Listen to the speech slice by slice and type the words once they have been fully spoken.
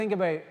Think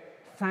about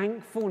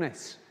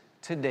thankfulness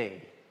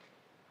today.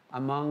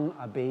 Among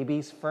a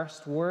baby's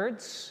first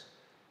words,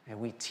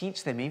 and we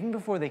teach them, even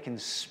before they can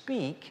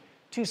speak,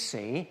 to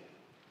say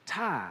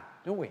ta,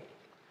 don't we?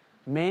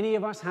 Many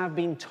of us have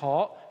been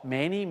taught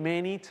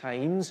many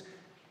times,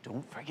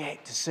 don't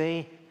forget to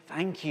say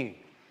thank you.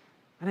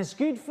 And it's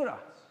good for us.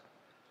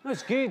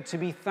 It's good to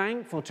be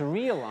thankful, to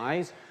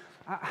realize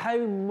how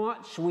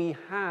much we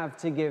have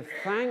to give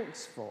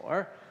thanks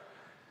for.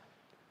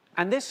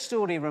 And this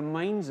story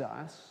reminds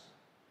us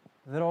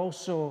that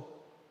also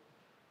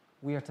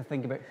we are to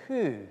think about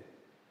who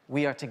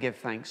we are to give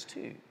thanks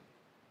to.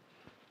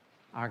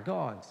 Our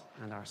God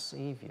and our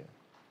Savior.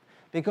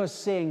 Because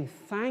saying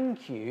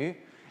thank you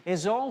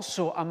is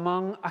also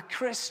among a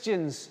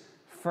Christian's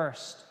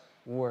first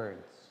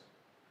words.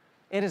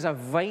 It is a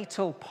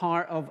vital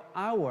part of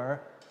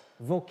our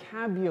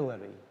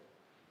vocabulary.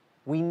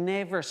 We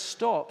never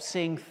stop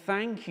saying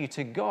thank you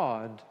to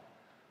God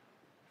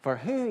for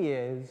who He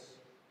is,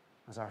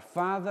 as our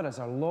Father, as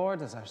our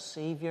Lord, as our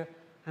Savior,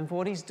 and for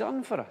what He's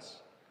done for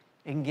us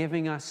in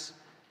giving us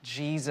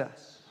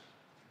Jesus.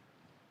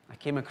 I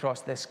came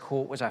across this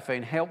quote, which I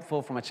found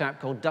helpful, from a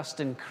chap called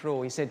Dustin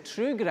Crowe. He said,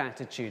 true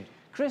gratitude,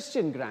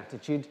 Christian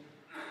gratitude,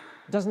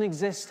 doesn't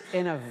exist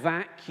in a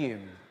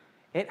vacuum.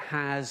 It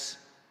has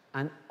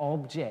an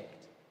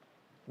object.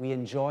 We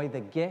enjoy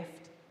the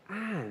gift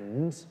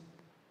and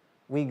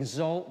we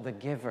exalt the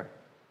giver.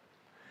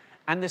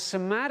 And the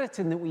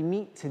Samaritan that we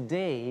meet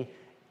today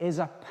is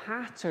a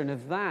pattern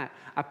of that,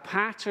 a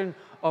pattern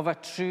of a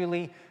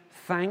truly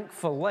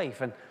thankful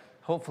life. And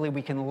hopefully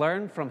we can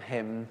learn from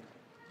him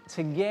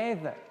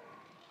together.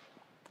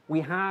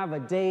 We have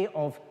a day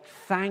of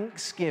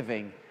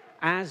thanksgiving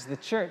as the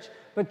church,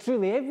 but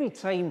truly every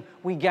time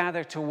we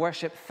gather to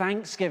worship,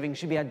 thanksgiving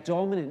should be a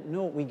dominant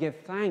note. We give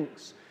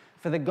thanks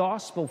for the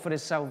gospel, for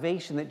His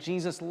salvation that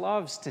Jesus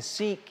loves to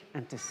seek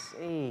and to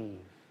save.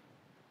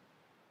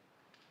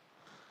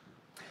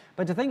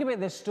 But to think about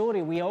this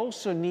story, we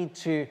also need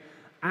to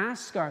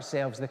ask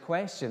ourselves the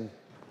question,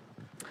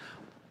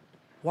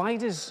 why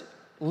does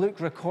Luke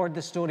record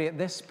the story at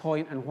this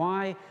point, and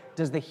why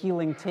does the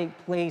healing take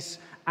place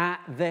at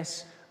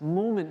this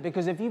moment?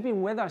 Because if you've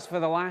been with us for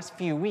the last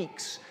few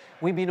weeks,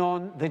 we've been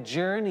on the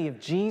journey of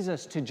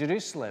Jesus to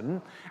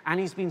Jerusalem, and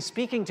He's been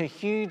speaking to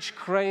huge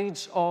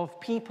crowds of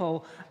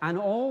people, and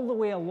all the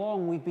way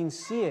along we've been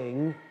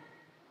seeing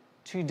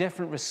two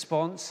different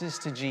responses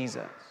to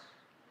Jesus.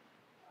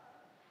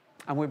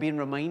 And we're being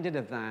reminded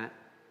of that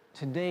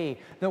today,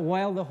 that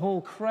while the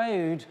whole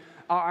crowd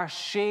are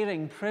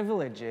sharing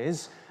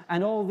privileges,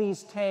 and all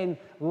these 10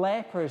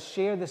 lepers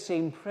share the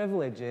same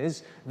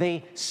privileges,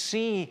 they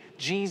see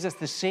Jesus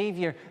the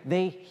Savior,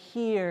 they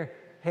hear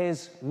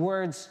His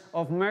words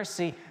of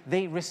mercy,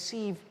 they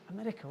receive a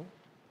miracle.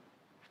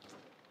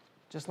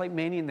 Just like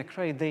many in the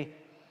crowd, they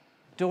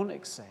don't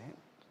accept,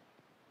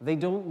 they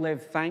don't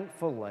live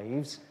thankful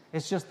lives.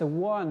 It's just the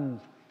one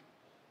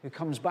who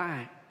comes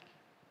back.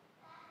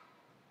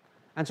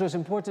 And so it's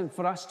important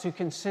for us to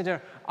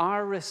consider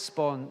our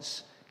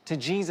response to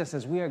Jesus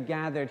as we are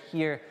gathered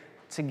here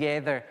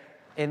together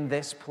in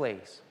this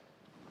place.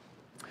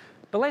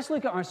 But let's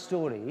look at our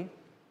story,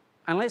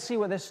 and let's see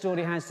what this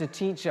story has to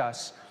teach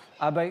us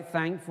about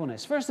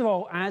thankfulness. First of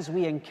all, as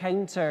we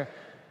encounter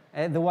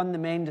the one the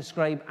men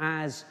describe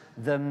as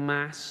the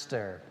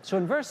Master. So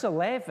in verse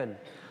 11,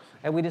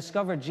 we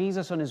discover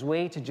Jesus on His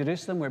way to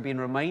Jerusalem. We're being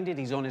reminded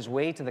He's on His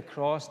way to the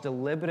cross,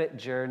 deliberate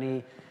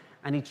journey,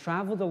 and He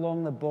traveled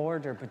along the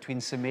border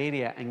between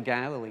Samaria and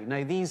Galilee.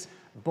 Now, these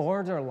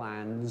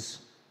borderlands,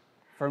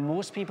 for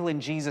most people in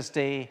Jesus'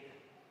 day,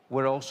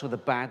 were also the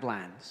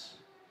Badlands.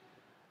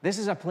 This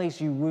is a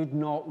place you would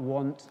not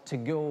want to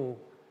go.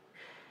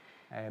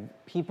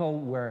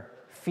 People were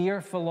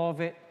fearful of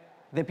it.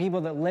 The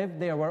people that lived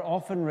there were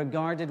often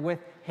regarded with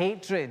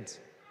hatred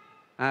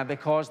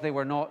because they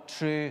were not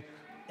true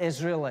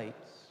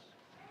Israelites.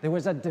 There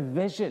was a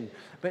division.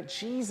 But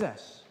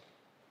Jesus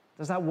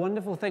does that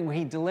wonderful thing where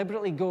He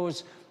deliberately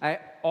goes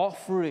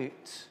off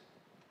route,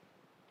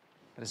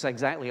 but it's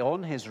exactly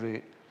on His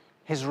route.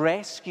 His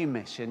rescue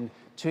mission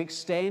to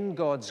extend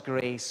God's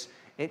grace,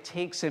 it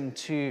takes Him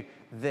to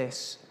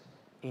this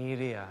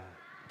area,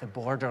 the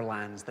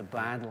borderlands, the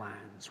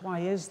Badlands. Why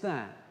is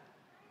that?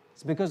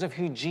 It's because of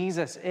who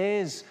Jesus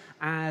is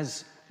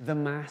as the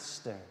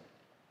Master.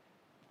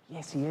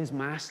 Yes, He is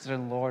Master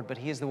and Lord, but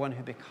He is the one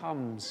who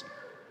becomes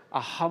a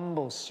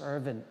humble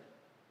servant.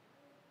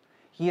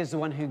 He is the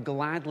one who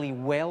gladly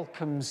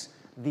welcomes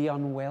the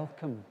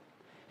unwelcome.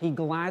 He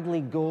gladly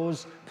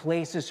goes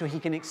places so He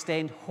can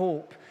extend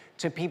hope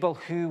to people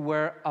who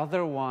were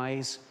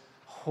otherwise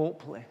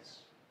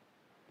hopeless.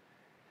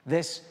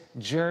 This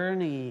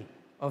journey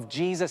of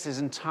Jesus is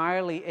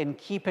entirely in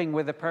keeping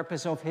with the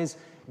purpose of His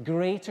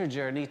greater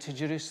journey to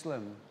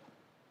Jerusalem,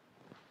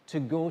 to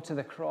go to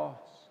the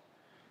cross,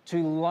 to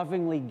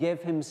lovingly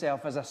give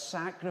Himself as a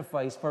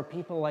sacrifice for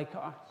people like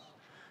us,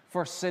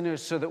 for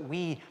sinners, so that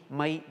we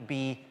might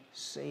be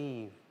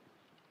saved.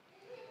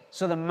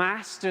 So the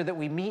master that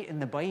we meet in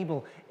the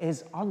Bible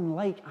is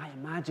unlike, I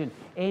imagine,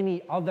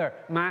 any other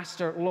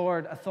master,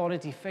 Lord,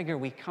 authority figure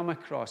we come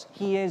across.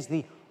 He is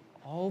the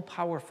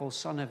all-powerful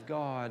Son of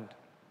God.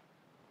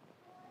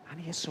 And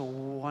he is so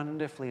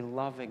wonderfully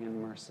loving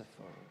and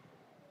merciful,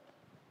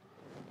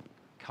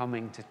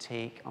 coming to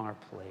take our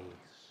place.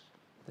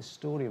 The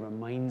story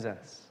reminds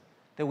us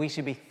that we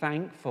should be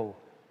thankful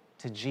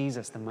to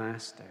Jesus, the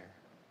Master.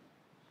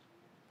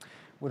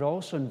 We're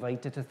also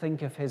invited to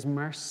think of his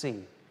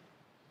mercy.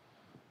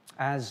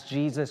 As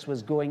Jesus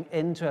was going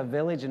into a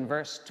village in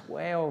verse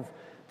 12,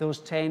 those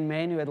 10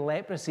 men who had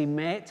leprosy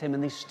met him,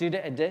 and they stood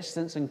at a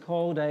distance and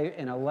called out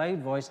in a loud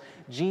voice,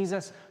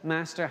 "Jesus,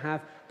 Master,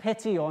 have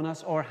pity on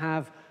us," or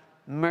 "have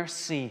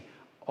mercy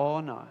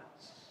on us."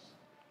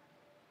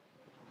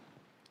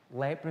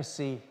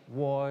 Leprosy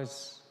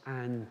was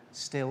and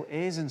still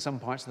is in some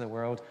parts of the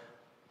world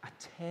a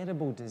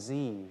terrible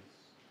disease,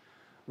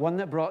 one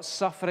that brought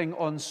suffering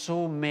on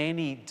so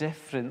many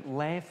different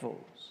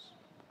levels.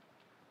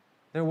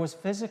 There was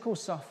physical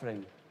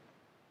suffering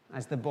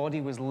as the body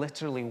was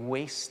literally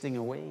wasting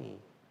away.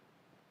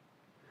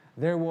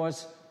 There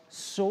was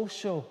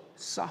social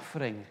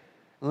suffering,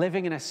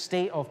 living in a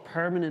state of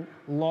permanent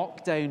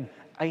lockdown,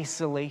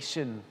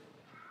 isolation.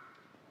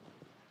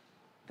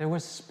 There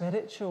was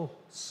spiritual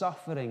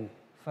suffering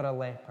for a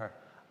leper,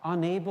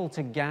 unable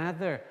to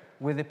gather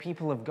with the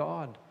people of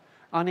God,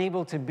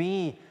 unable to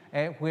be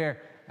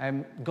where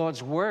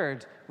God's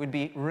word would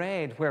be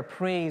read, where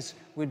praise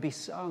would be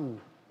sung.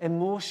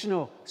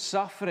 Emotional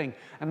suffering.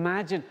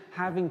 Imagine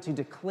having to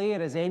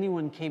declare as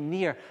anyone came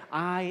near,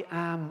 "I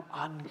am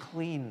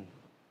unclean."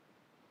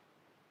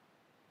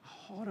 A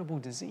horrible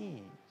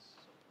disease.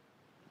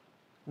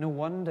 No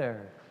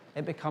wonder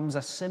it becomes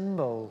a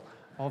symbol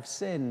of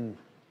sin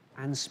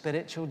and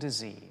spiritual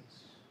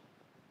disease.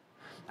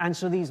 And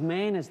so these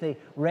men, as they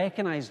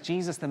recognize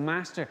Jesus the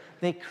Master,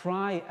 they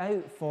cry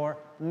out for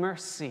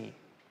mercy.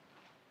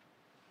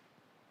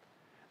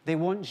 They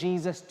want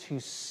Jesus to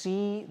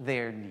see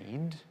their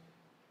need,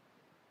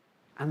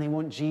 and they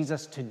want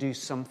Jesus to do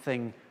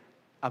something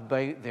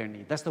about their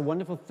need. That's the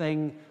wonderful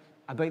thing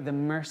about the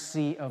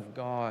mercy of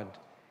God.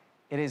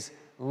 It is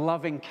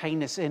loving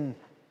kindness in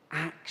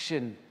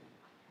action.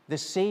 The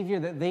Savior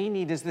that they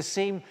need is the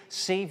same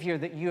Savior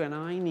that you and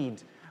I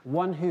need,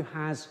 one who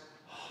has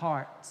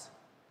heart,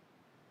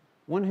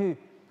 one who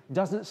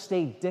doesn't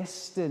stay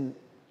distant,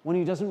 one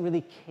who doesn't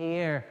really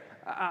care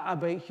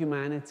about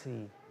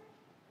humanity.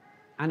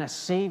 And a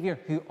Savior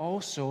who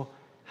also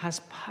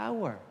has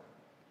power,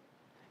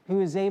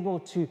 who is able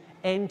to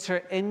enter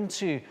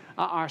into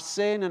our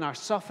sin and our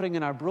suffering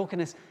and our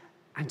brokenness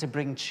and to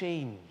bring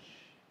change.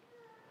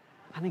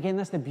 And again,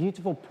 that's the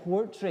beautiful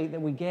portrait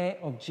that we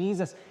get of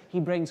Jesus. He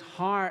brings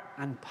heart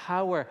and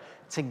power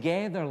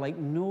together like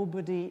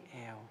nobody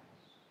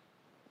else.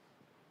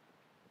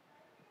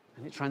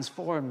 And it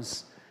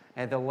transforms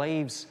the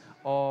lives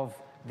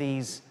of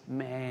these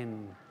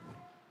men.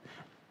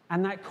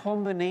 And that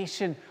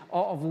combination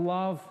of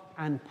love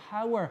and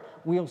power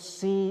we'll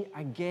see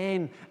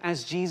again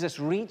as Jesus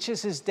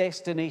reaches his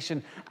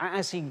destination,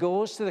 as he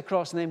goes to the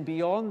cross, and then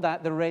beyond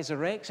that, the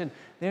resurrection.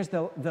 There's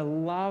the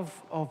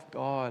love of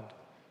God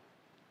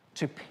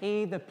to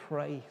pay the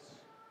price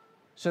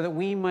so that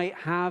we might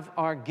have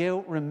our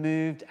guilt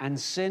removed and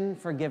sin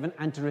forgiven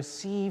and to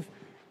receive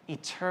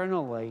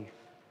eternal life.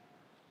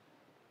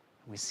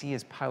 We see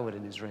his power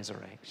in his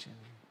resurrection.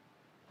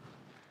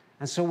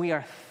 And so we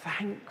are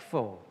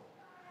thankful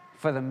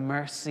for the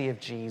mercy of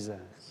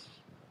Jesus.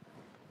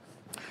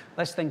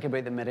 Let's think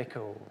about the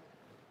miracle.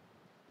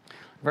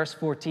 Verse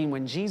 14,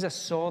 when Jesus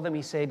saw them,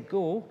 he said,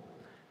 "Go,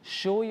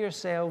 show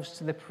yourselves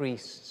to the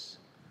priests."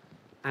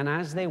 And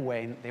as they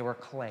went, they were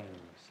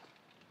cleansed.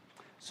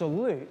 So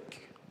Luke,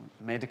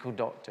 medical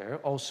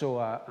doctor, also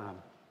a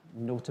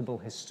notable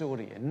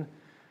historian,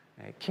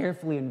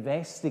 carefully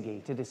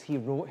investigated as he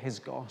wrote his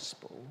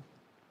gospel.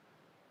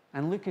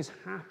 And Luke is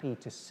happy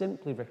to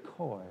simply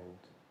record,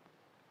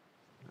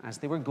 as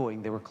they were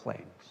going, they were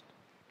cleansed,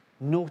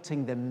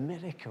 noting the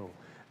miracle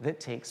that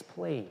takes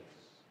place.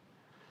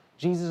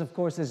 Jesus, of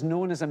course, is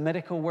known as a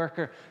miracle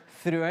worker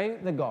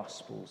throughout the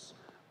Gospels.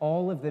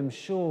 All of them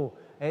show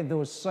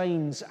those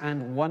signs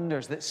and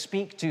wonders that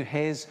speak to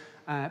his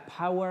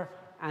power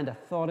and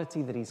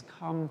authority, that he's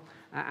come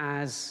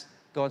as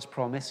God's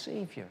promised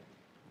Savior.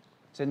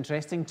 It's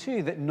interesting,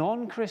 too, that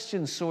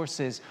non-Christian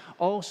sources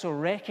also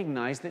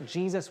recognize that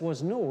Jesus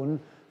was known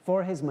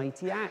for his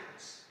mighty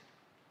acts.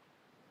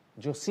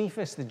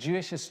 Josephus, the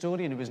Jewish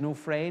historian who was no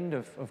friend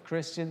of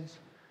Christians,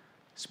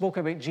 spoke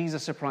about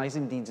Jesus'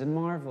 surprising deeds and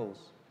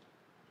marvels.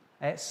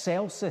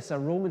 Celsus, a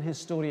Roman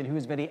historian who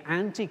was very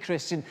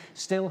anti-Christian,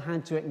 still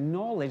had to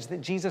acknowledge that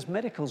Jesus'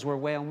 miracles were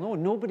well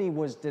known. Nobody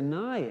was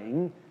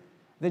denying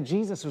that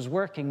Jesus was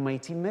working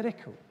mighty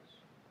miracles.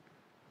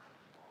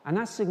 And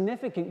that's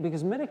significant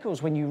because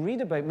miracles, when you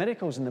read about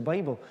miracles in the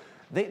Bible,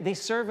 they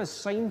serve as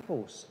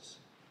signposts.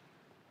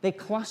 They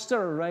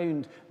cluster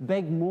around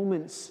big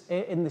moments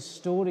in the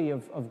story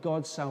of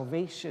God's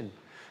salvation.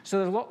 So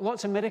there are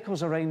lots of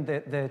miracles around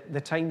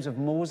the times of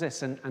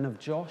Moses and of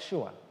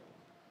Joshua.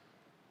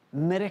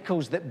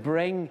 Miracles that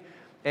bring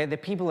the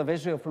people of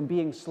Israel from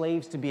being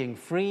slaves to being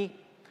free.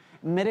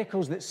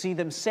 Miracles that see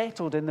them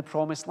settled in the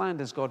promised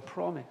land as God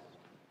promised.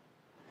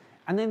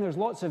 And then there's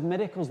lots of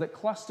miracles that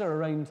cluster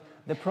around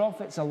the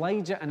prophets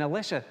Elijah and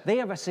Elisha. They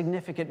have a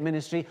significant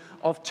ministry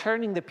of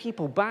turning the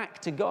people back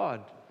to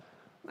God.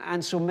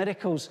 And so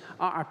miracles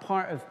are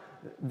part of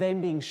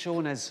them being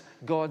shown as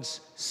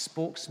God's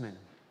spokesman.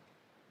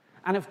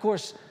 And of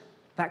course,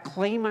 that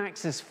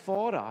climax is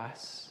for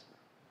us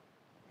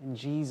in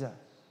Jesus,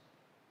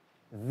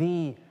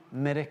 the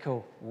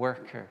miracle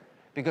worker,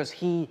 because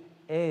he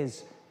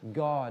is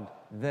God,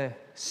 the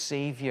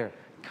Savior,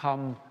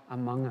 come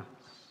among us.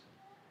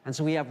 And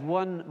so we have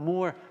one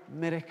more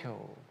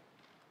miracle,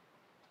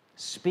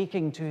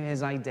 speaking to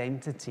his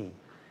identity.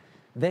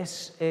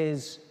 This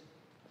is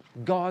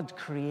God,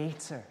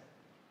 Creator,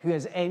 who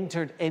has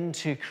entered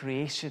into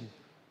creation.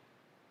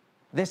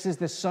 This is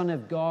the Son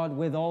of God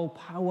with all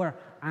power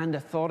and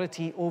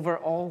authority over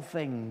all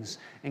things,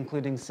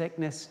 including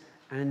sickness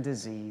and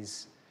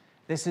disease.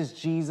 This is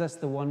Jesus,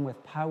 the one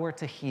with power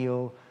to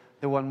heal,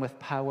 the one with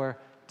power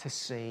to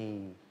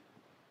save.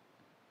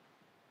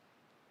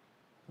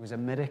 It was a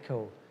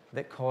miracle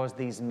that caused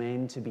these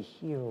men to be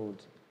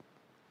healed.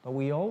 But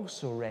we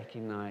also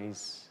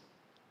recognize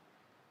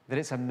that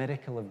it's a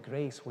miracle of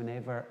grace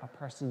whenever a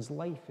person's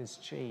life is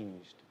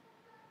changed.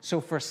 So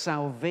for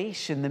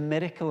salvation, the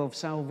miracle of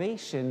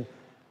salvation,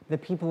 the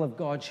people of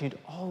God should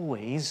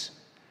always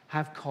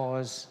have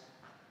cause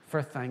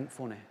for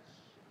thankfulness.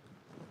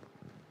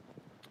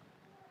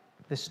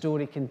 The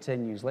story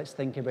continues. Let's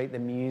think about the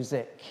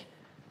music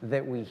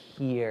that we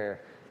hear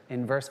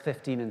in verse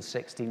 15 and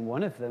 16.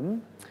 One of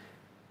them,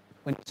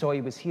 when he saw he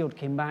was healed,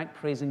 came back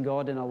praising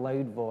God in a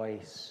loud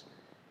voice.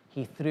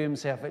 He threw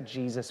himself at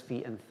Jesus'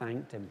 feet and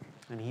thanked him,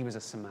 and he was a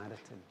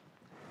Samaritan.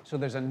 So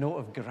there's a note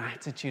of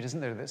gratitude, isn't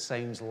there, that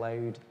sounds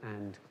loud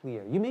and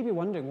clear. You may be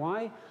wondering,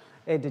 why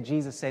did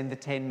Jesus send the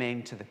 10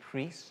 men to the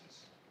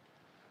priests?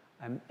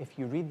 If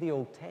you read the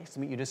Old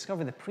Testament, you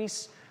discover the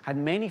priests had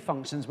many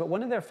functions, but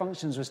one of their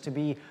functions was to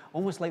be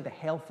almost like the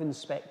health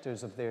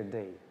inspectors of their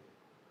day.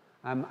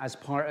 As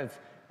part of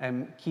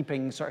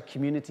keeping sort of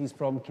communities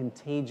from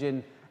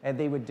contagion,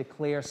 they would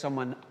declare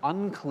someone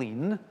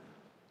unclean,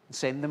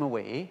 send them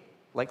away,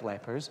 like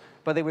lepers,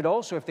 but they would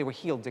also, if they were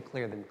healed,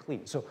 declare them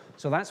clean. So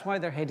that's why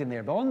they're heading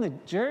there. But on the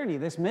journey,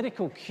 this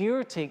miracle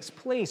cure takes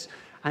place,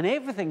 and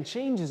everything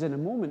changes in a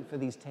moment for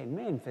these 10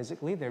 men.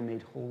 Physically, they're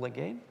made whole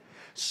again.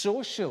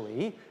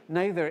 Socially,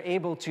 now they're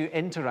able to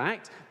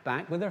interact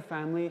back with their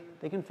family.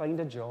 They can find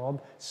a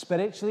job.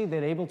 Spiritually,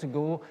 they're able to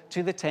go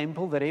to the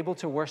temple. They're able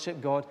to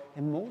worship God.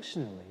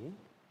 Emotionally,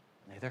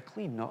 now they're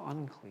clean, not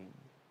unclean.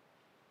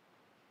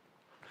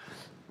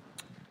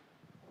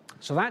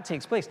 So that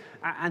takes place.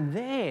 And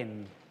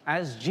then,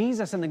 as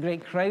Jesus and the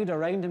great crowd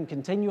around him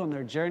continue on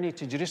their journey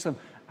to Jerusalem,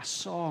 a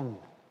song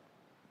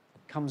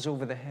comes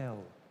over the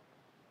hill.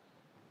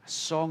 A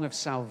song of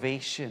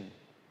salvation.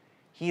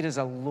 Here is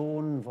a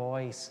lone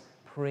voice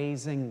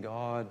praising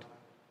God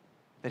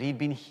that he'd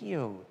been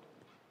healed.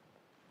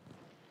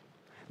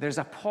 There's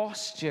a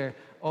posture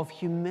of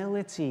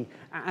humility.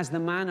 As the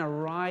man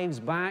arrives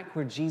back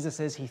where Jesus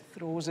is, he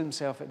throws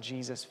himself at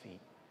Jesus'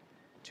 feet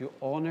to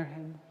honor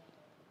him,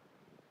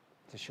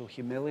 to show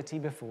humility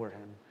before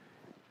him.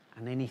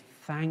 And then he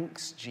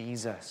thanks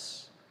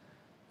Jesus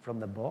from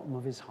the bottom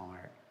of his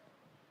heart.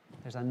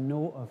 There's a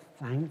note of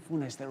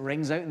thankfulness that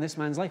rings out in this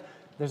man's life.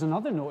 There's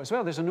another note as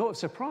well. There's a note of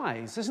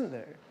surprise, isn't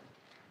there?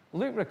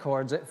 Luke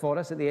records it for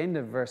us at the end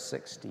of verse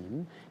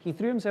 16. He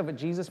threw himself at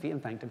Jesus' feet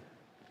and thanked him.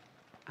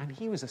 And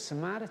he was a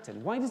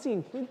Samaritan. Why does he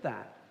include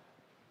that?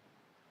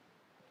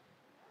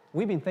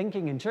 We've been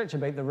thinking in church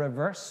about the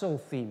reversal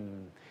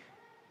theme.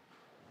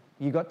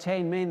 You got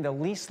 10 men, the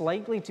least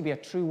likely to be a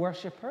true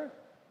worshiper.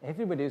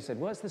 Everybody said,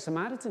 well, it's the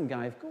Samaritan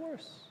guy, of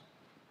course.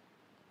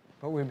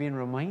 But we're being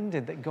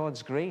reminded that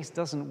God's grace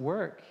doesn't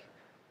work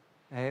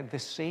the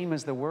same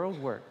as the world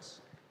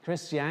works.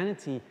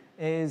 Christianity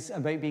is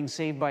about being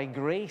saved by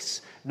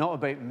grace, not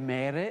about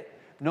merit,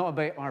 not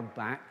about our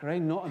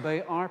background, not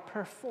about our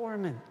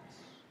performance.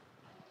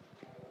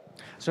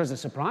 So there's a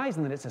surprise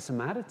in that it's a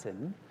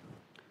Samaritan.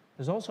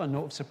 There's also a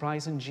note of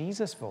surprise in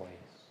Jesus' voice.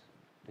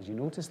 Did you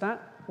notice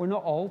that? We're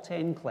not all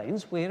 10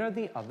 cleansed. Where are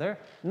the other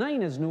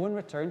 9? Has no one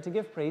returned to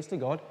give praise to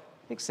God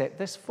except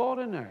this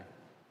foreigner?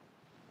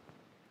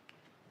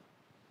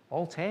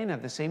 All 10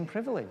 have the same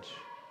privilege.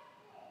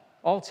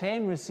 All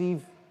 10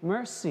 receive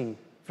mercy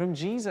from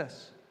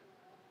Jesus.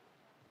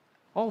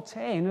 All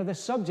 10 are the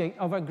subject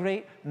of a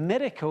great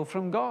miracle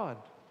from God.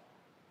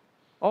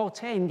 All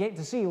 10 get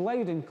to see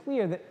loud and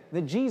clear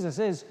that Jesus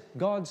is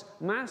God's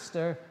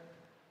master,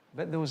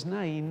 but those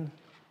 9,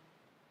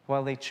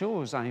 while they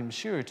chose, I am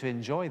sure, to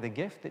enjoy the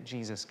gift that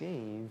Jesus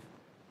gave,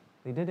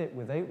 they did it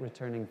without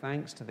returning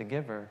thanks to the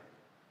giver.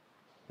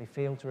 They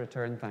failed to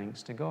return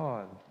thanks to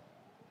God.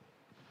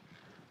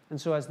 And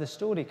so as the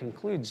story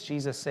concludes,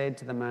 Jesus said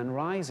to the man,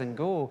 "Rise and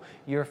go.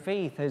 Your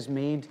faith has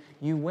made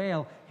you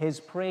well." His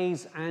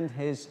praise and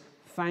his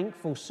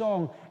thankful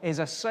song is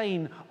a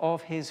sign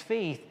of his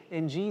faith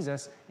in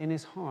Jesus in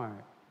his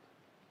heart.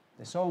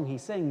 The song he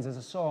sings is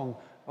a song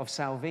of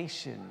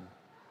salvation.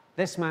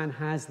 This man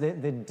has the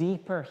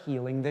deeper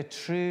healing, the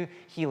true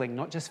healing,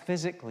 not just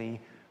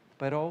physically,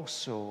 but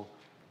also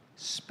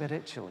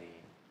spiritually.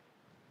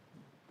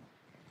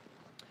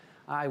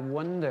 I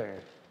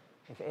wonder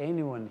if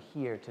anyone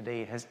here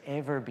today has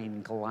ever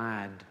been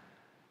glad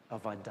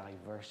of a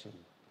diversion.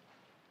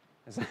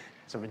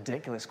 It's a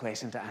ridiculous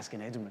question to ask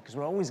in Edinburgh because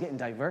we're always getting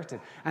diverted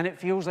and it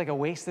feels like a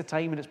waste of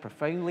time and it's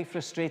profoundly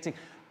frustrating.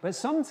 But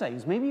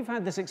sometimes, maybe you've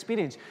had this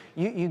experience,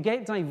 you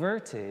get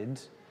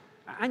diverted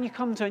and you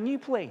come to a new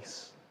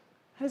place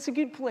and it's a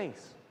good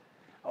place.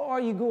 Or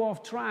you go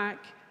off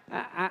track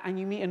and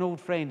you meet an old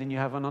friend and you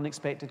have an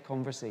unexpected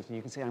conversation.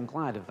 You can say, "I'm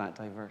glad of that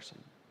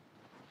diversion."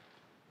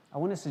 I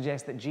want to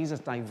suggest that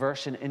Jesus'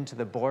 diversion into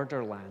the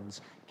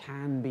borderlands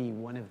can be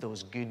one of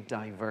those good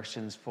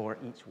diversions for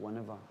each one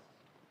of us.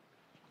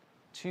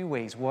 Two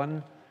ways.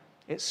 One,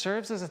 it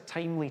serves as a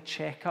timely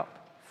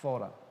checkup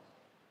for us.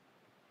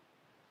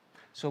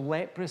 So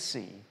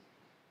leprosy,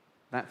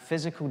 that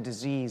physical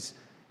disease,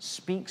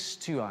 speaks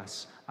to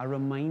us, a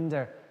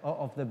reminder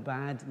of the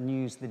bad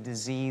news, the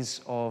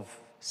disease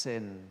of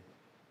sin.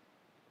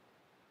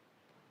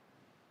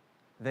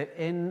 That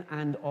in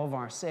and of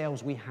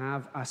ourselves we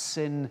have a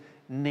sin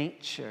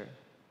nature.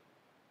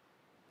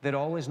 That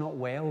all is not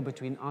well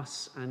between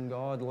us and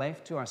God.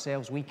 Left to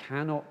ourselves, we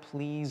cannot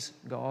please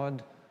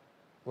God.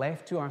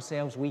 Left to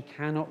ourselves, we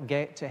cannot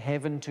get to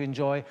heaven to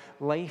enjoy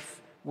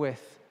life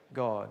with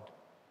God.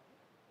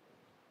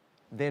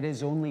 There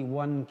is only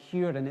one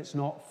cure, and it's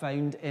not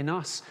found in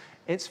us.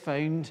 It's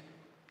found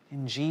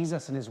in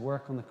Jesus and his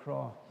work on the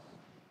cross.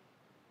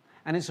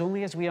 And it's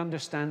only as we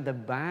understand the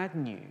bad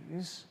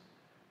news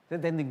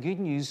that then the good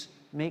news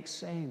makes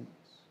sense.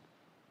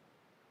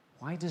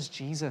 Why does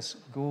Jesus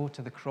go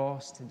to the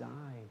cross to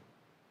die?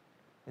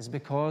 It's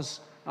because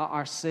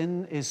our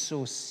sin is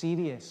so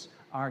serious,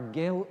 our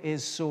guilt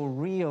is so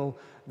real,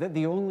 that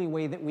the only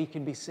way that we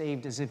can be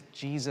saved is if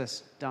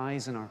Jesus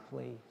dies in our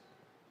place.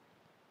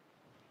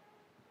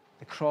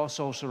 The cross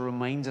also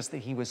reminds us that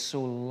he was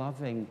so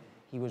loving,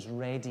 he was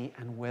ready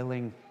and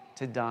willing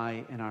to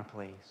die in our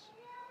place,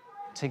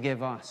 to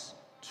give us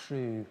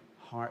true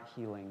heart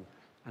healing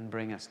and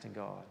bring us to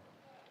God.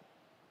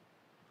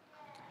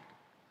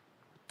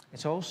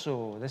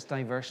 This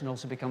diversion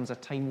also becomes a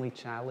timely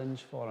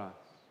challenge for us.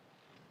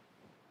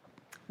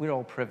 We're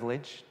all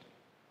privileged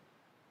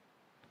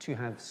to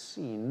have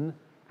seen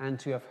and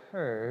to have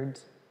heard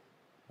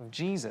of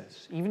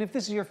Jesus, even if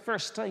this is your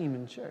first time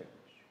in church.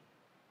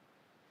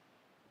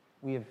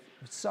 We have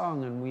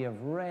sung and we have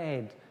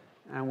read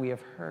and we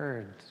have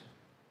heard.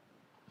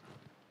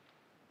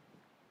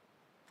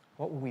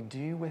 What will we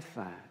do with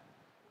that?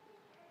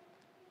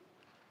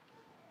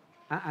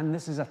 And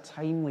this is a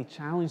timely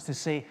challenge to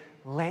say,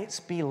 let's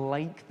be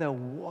like the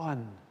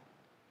one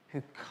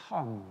who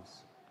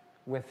comes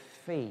with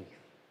faith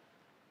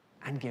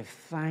and give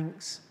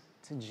thanks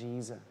to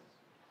Jesus.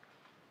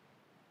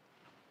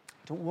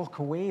 Don't walk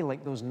away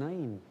like those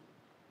 9,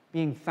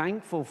 being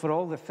thankful for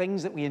all the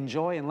things that we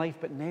enjoy in life,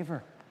 but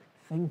never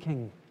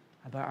thinking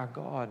about our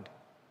God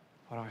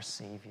or our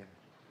Savior.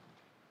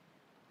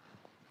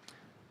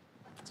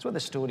 That's what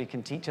the story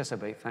can teach us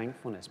about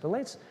thankfulness. But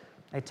let's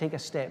take a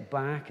step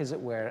back, as it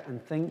were,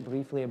 and think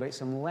briefly about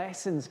some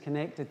lessons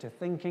connected to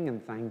thinking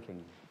and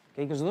thanking.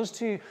 Okay, because those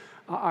two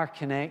are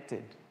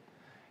connected.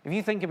 If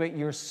you think about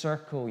your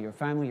circle, your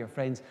family, your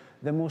friends,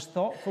 the most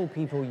thoughtful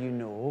people you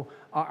know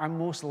are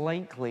most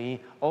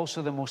likely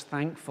also the most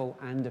thankful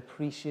and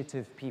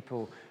appreciative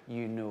people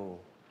you know.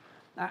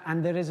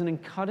 And there is an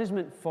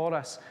encouragement for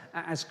us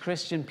as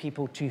Christian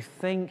people to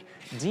think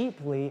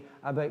deeply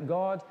about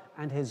God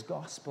and his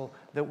gospel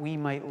that we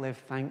might live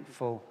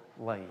thankful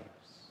lives.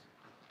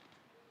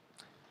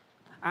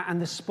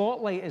 And the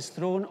spotlight is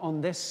thrown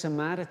on this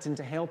Samaritan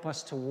to help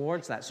us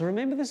towards that. So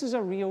remember, this is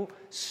a real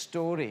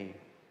story.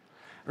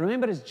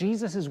 Remember, as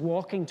Jesus is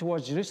walking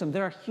towards Jerusalem,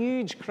 there are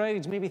huge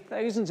crowds, maybe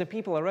thousands of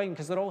people around,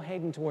 because they're all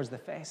heading towards the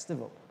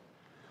festival.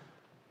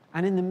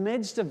 And in the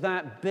midst of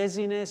that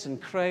busyness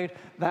and crowd,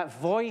 that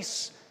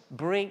voice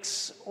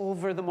breaks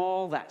over them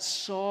all, that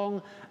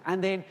song,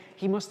 and then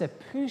he must have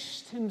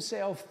pushed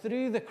himself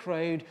through the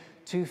crowd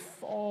to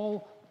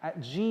fall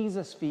at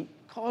Jesus' feet,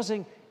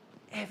 causing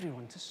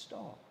everyone to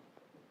stop.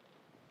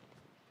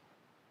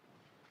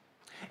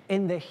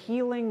 In the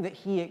healing that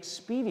he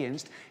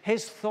experienced,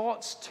 his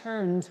thoughts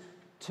turned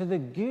to the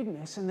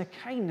goodness and the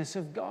kindness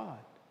of God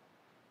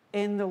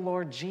in the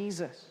Lord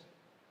Jesus.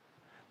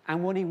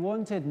 And what he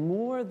wanted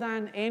more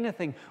than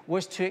anything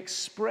was to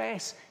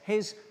express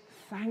his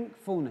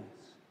thankfulness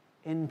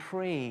in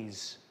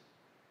praise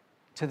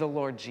to the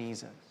Lord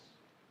Jesus.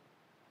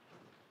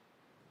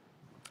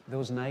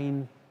 Those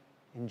 9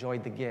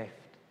 enjoyed the gift.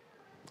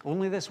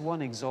 Only this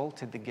one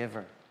exalted the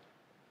giver.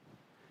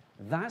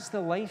 That's the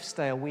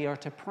lifestyle we are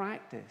to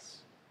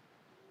practice.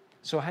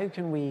 So how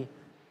can we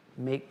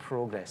make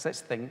progress?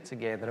 Let's think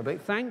together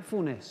about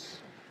thankfulness.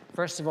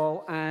 First of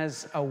all,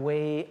 as a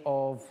way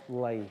of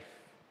life.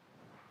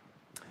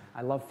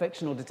 I love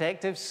fictional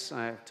detectives.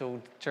 I've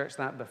told church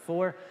that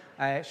before.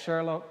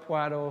 Sherlock,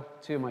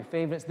 Poirot, two of my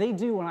favorites. They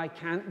do what I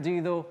can't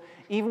do, though.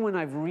 Even when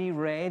I've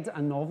reread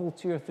a novel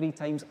 2 or 3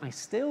 times, I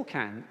still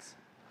can't.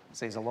 It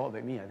says a lot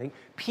about me, I think.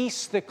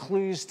 Piece the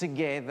clues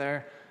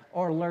together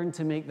or learn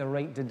to make the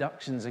right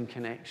deductions and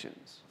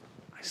connections.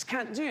 I just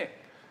can't do it.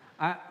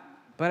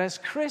 But as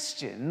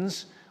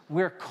Christians,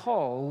 we're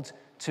called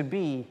to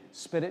be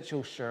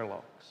spiritual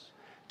Sherlocks,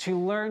 to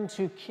learn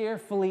to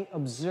carefully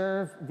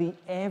observe the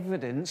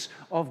evidence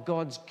of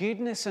God's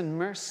goodness and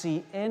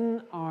mercy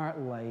in our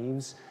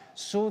lives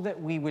so that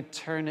we would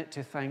turn it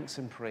to thanks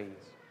and praise.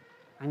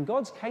 And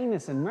God's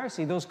kindness and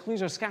mercy, those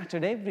clues are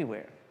scattered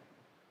everywhere.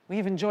 We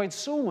have enjoyed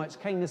so much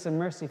kindness and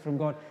mercy from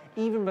God,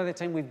 even by the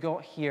time we've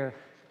got here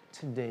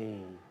today.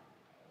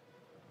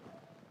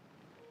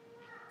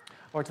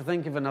 Or to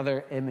think of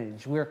another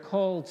image, we're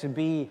called to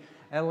be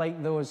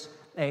like those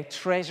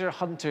treasure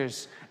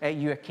hunters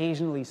you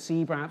occasionally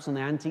see perhaps on the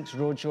Antiques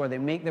Roadshow. They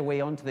make their way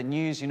onto the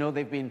news. You know,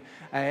 they've been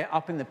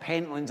up in the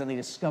Pentlands and they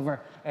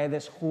discover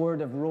this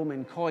hoard of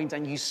Roman coins,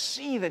 and you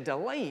see the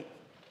delight.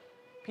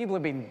 People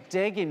have been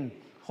digging,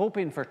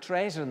 hoping for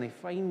treasure, and they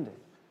find it.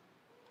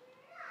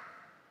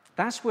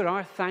 That's where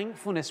our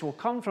thankfulness will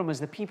come from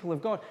as the people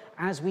of God,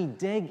 as we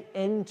dig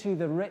into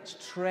the rich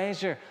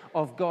treasure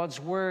of God's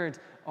word,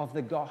 of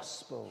the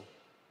gospel,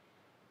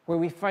 where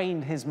we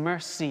find his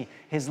mercy,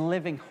 his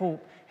living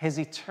hope, his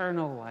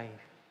eternal life.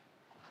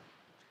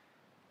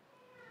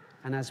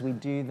 And as we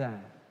do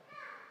that,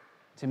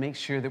 to make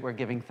sure that we're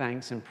giving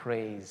thanks and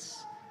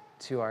praise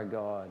to our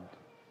God.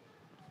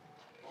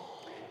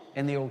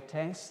 In the Old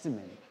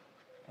Testament,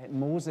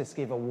 Moses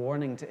gave a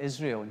warning to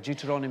Israel in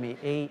Deuteronomy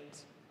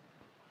 8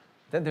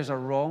 that there's a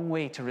wrong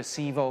way to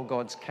receive all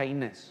God's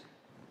kindness.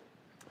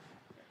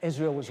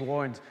 Israel was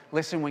warned,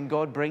 listen, when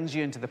God brings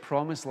you into the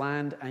promised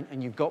land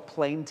and you've got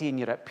plenty and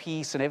you're at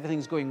peace and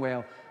everything's going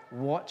well,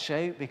 watch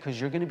out, because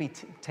you're going to be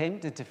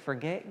tempted to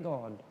forget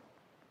God.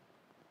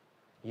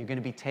 You're going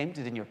to be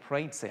tempted in your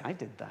pride to say, I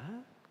did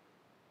that.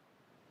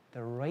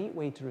 The right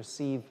way to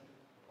receive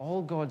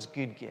all God's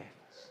good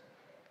gifts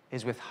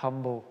is with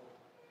humble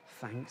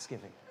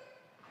thanksgiving,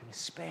 and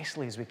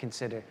especially as we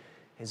consider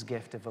his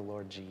gift of the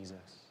Lord Jesus.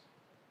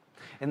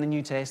 In the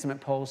New Testament,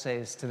 Paul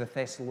says to the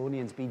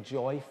Thessalonians, be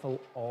joyful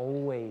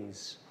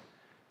always,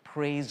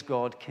 praise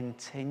God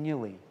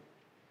continually,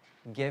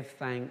 give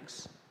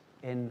thanks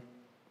in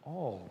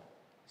all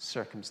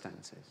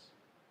circumstances.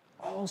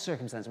 All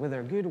circumstances, whether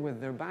they're good or whether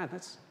they're bad.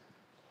 That's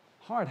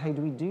hard. How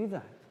do we do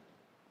that?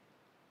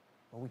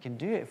 Well, we can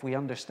do it if we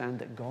understand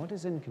that God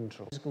is in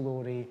control, his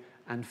glory,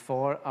 and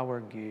for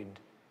our good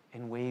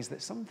in ways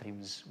that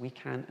sometimes we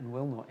can't and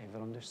will not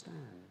ever understand.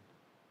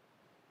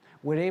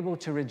 We're able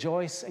to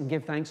rejoice and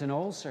give thanks in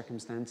all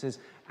circumstances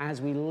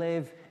as we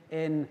live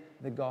in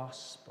the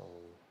gospel.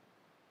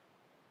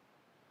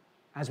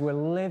 As we're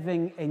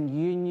living in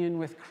union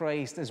with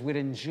Christ, as we're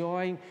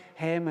enjoying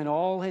him and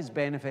all his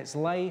benefits,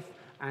 life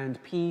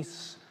and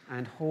peace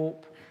and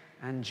hope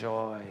and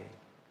joy.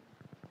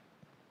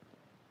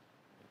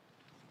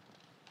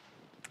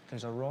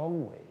 There's a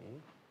wrong way,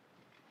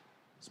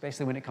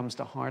 especially when it comes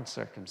to hard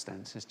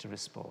circumstances, to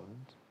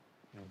respond.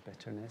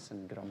 Bitterness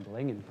and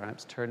grumbling and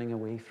perhaps turning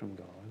away from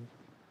God.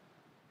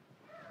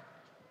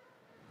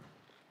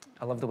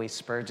 I love the way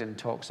Spurgeon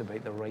talks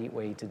about the right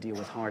way to deal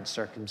with hard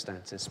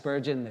circumstances.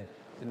 Spurgeon,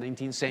 the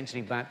 19th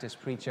century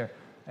Baptist preacher,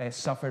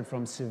 suffered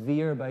from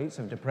severe bouts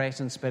of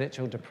depression,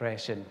 spiritual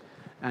depression.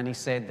 And he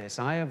said this,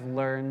 I have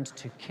learned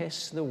to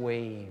kiss the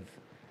wave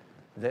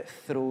that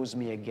throws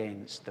me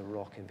against the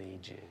rock of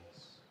ages.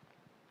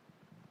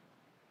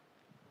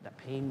 That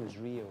pain was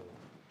real.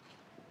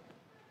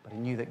 But he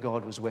knew that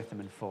God was with him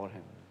and for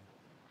him.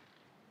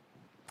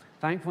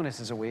 Thankfulness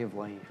is a way of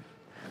life.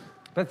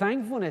 But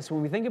thankfulness,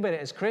 when we think about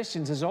it as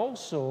Christians, is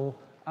also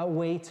a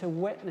way to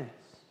witness.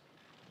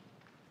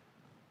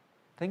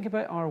 Think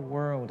about our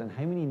world and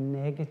how many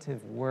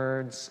negative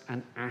words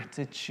and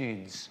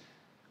attitudes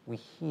we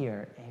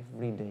hear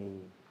every day.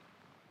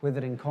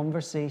 Whether in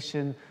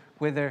conversation,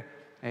 whether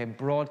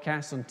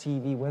broadcast on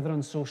TV, whether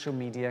on social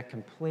media,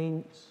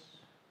 complaints,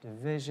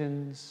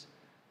 divisions,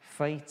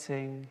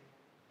 fighting,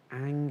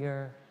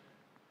 anger,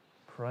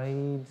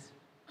 pride.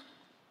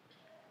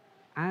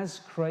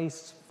 As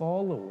Christ's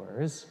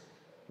followers,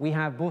 we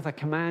have both a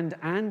command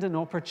and an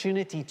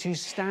opportunity to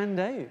stand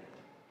out,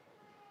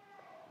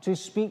 to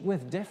speak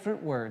with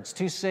different words,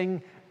 to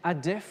sing a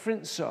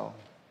different song,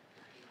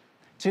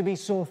 to be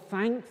so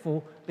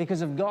thankful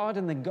because of God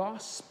and the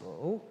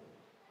gospel,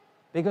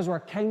 because we're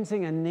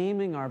counting and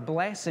naming our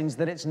blessings,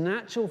 that it's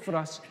natural for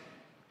us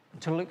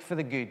to look for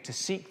the good, to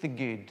seek the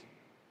good,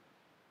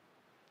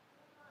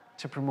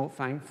 to promote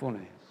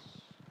thankfulness.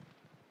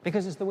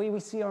 Because it's the way we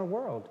see our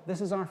world.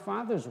 This is our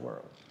Father's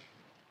world.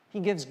 He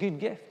gives good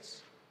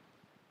gifts.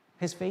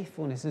 His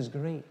faithfulness is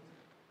great.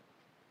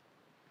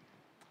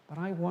 But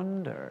I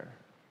wonder,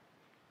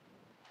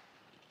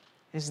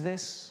 is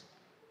this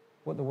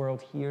what the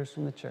world hears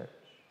from the church?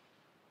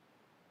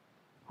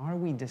 Are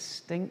we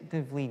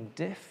distinctively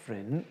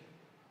different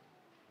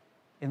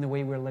in the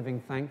way we're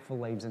living thankful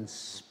lives and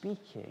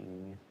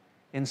speaking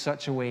in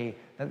such a way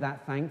that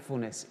that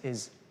thankfulness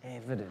is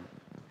evident?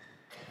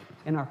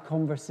 In our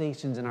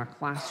conversations, in our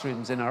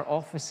classrooms, in our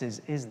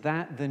offices, is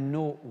that the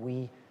note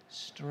we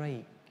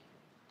strike?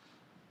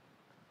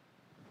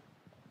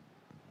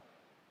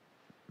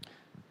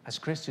 As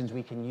Christians,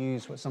 we can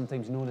use what's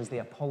sometimes known as the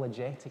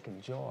apologetic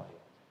of joy.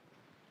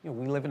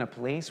 We live in a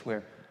place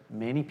where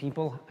many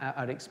people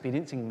are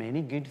experiencing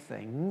many good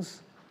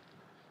things.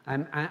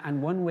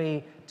 And one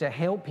way to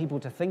help people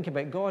to think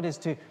about God is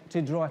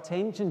to draw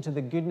attention to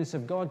the goodness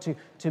of God,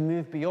 to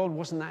move beyond,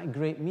 wasn't that a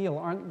great meal?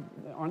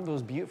 Aren't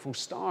those beautiful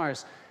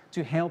stars?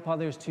 To help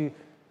others to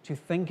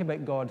think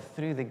about God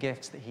through the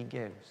gifts that he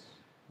gives.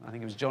 I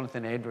think it was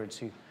Jonathan Edwards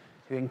who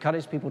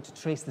encouraged people to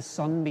trace the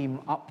sunbeam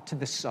up to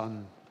the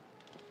sun.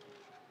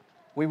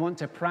 We want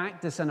to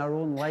practice in our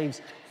own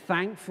lives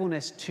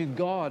thankfulness to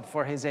God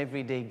for his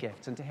everyday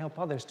gifts and to help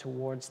others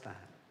towards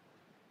that.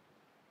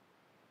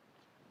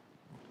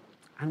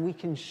 And we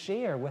can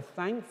share with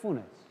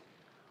thankfulness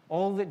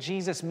all that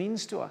Jesus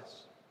means to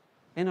us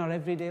in our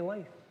everyday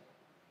life.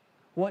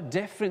 What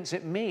difference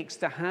it makes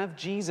to have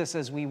Jesus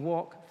as we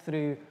walk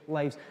through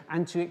lives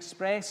and to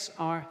express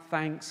our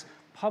thanks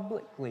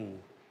publicly.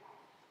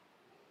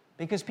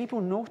 Because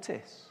people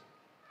notice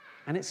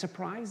and it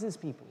surprises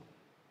people.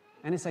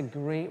 And it's a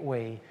great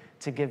way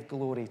to give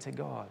glory to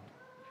God.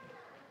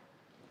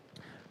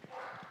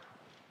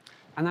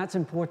 And that's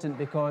important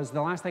because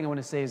the last thing I want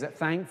to say is that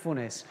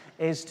thankfulness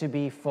is to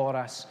be for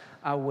us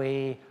a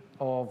way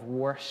of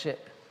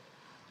worship.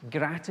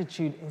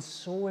 Gratitude is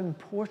so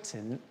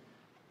important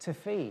to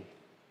faith.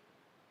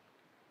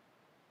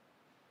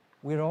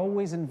 We're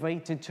always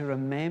invited to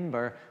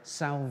remember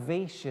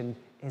salvation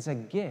is a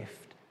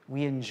gift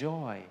we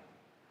enjoy.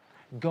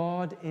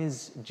 God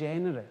is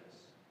generous.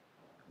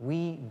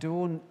 We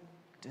don't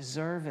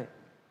deserve it.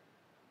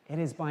 It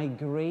is by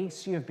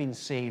grace you have been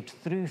saved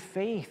through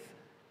faith.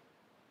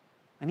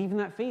 And even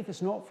that faith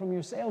is not from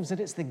yourselves, that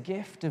it's the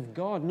gift of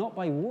God, not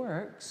by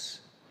works,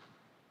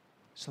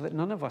 so that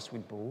none of us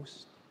would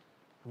boast,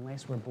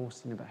 unless we're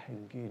boasting about how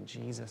good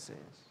Jesus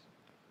is.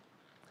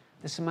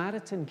 The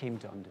Samaritan came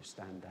to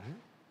understand that.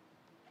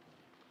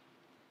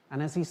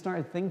 And as he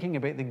started thinking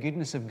about the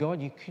goodness of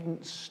God, you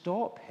couldn't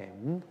stop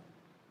him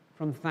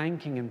from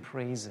thanking and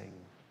praising.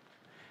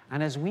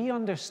 And as we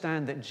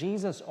understand that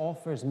Jesus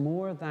offers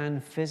more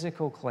than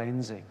physical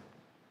cleansing,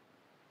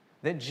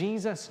 that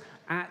Jesus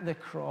at the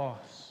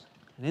cross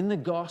and in the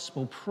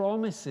gospel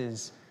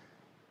promises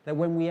that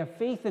when we have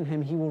faith in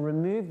him, he will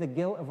remove the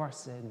guilt of our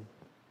sin.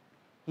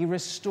 He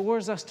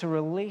restores us to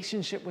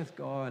relationship with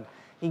God.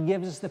 He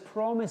gives us the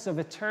promise of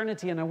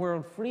eternity in a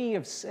world free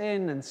of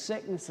sin and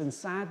sickness and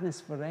sadness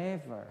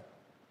forever.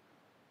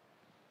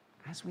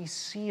 As we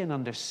see and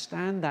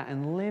understand that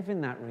and live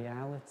in that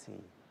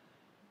reality,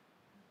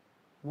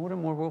 more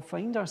and more we'll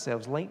find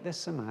ourselves like this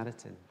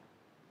Samaritan,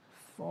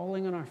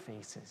 falling on our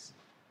faces,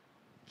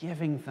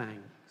 giving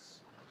thanks,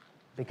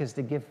 because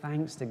to give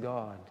thanks to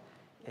God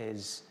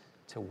is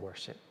to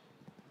worship.